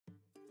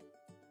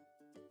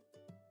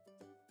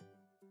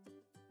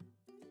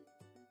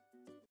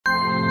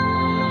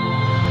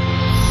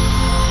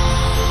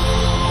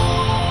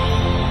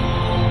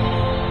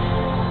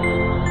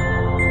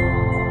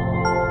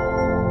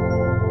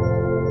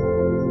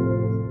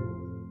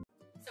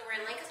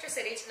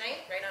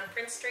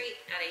Prince Street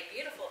at a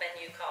beautiful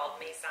venue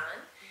called Maison.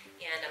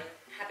 And I'm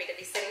happy to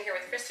be sitting here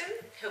with Kristen,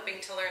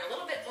 hoping to learn a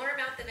little bit more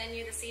about the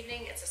venue this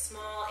evening. It's a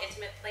small,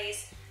 intimate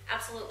place,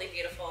 absolutely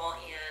beautiful,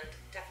 and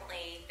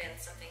definitely been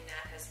something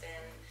that has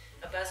been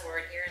a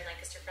buzzword here in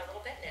Lancaster for a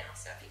little bit now.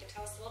 So if you can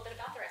tell us a little bit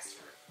about the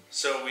restaurant.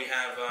 So we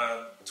have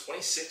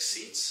 26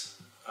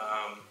 seats.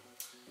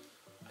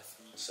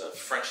 It's a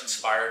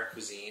French-inspired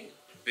cuisine.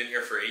 Been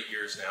here for 8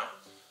 years now.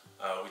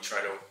 We try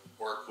to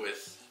work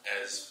with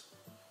as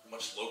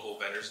much local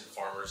vendors and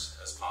farmers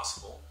as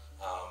possible.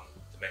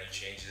 The menu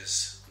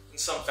changes in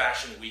some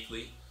fashion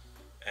weekly,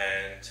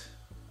 and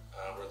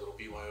we're a little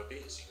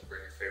BYOB, so you can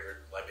bring your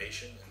favorite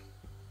libation and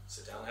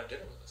sit down and have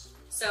dinner with us.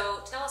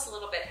 So tell us a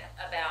little bit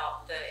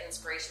about the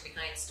inspiration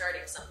behind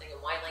starting something,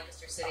 and why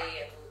Lancaster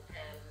City, and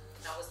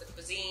how was the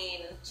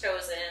cuisine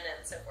chosen,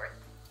 and so forth.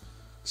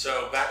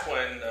 So back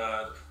when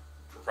the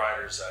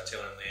proprietors,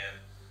 Taylor and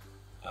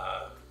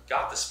Leanne,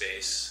 got the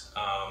space,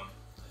 I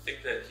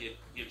think that he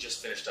had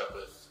just finished up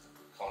with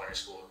culinary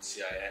school at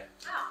CIA.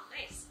 Oh,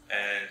 nice.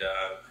 And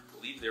I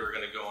believe they were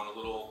going to go on a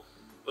little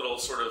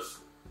sort of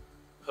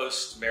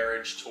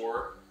post-marriage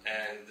tour,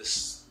 and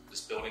this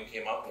building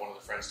came up, and one of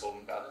the friends told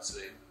them about it, so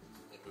they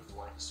moved to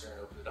Lancaster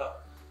and opened it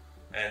up.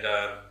 And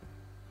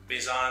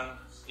Maison,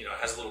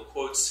 has little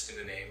quotes in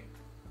the name,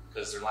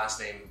 because their last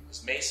name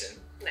is Mason.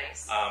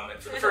 Nice.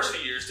 And for the first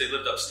few years, they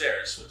lived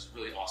upstairs, which is a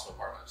really awesome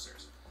apartment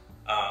upstairs.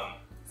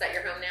 Is that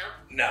your home now?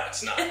 No,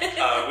 it's not.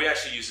 We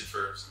actually use it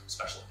for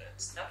special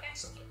events. Okay.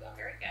 Stuff like that.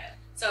 Very good.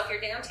 So if you're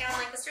downtown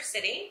Lancaster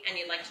City and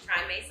you'd like to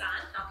try Maison,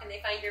 how can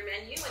they find your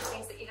menu and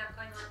things that you have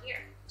going on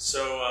here?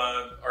 So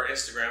our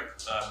Instagram,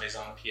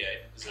 Maison PA,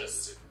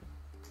 is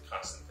a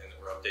constant thing that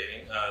we're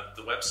updating.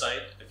 The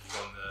website, if you go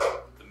on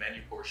the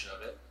menu portion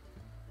of it,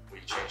 we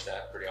change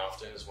that pretty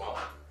often as well.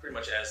 Pretty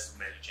much as the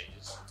menu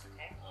changes.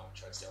 Okay.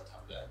 Try to stay on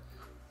top of that.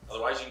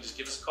 Otherwise, you can just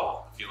give us a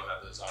call if you don't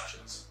have those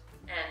options.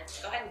 And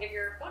go ahead and give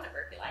your phone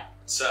number if you like.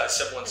 It's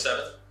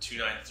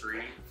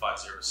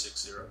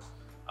 717-293-5060.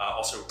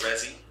 Also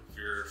Resi, if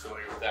you're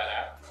familiar with that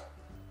app.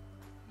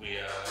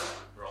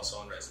 We're also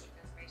on Resi.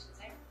 Reservations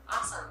there.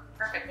 Awesome.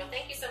 Perfect. Well,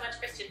 thank you so much,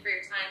 Christian, for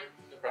your time.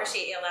 No problem.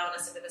 Appreciate you allowing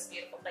us into this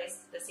beautiful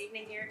place this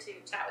evening here to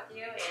chat with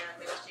you, and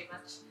we wish you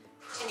much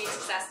continued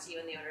success to you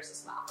and the owners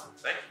as well.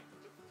 Thank you.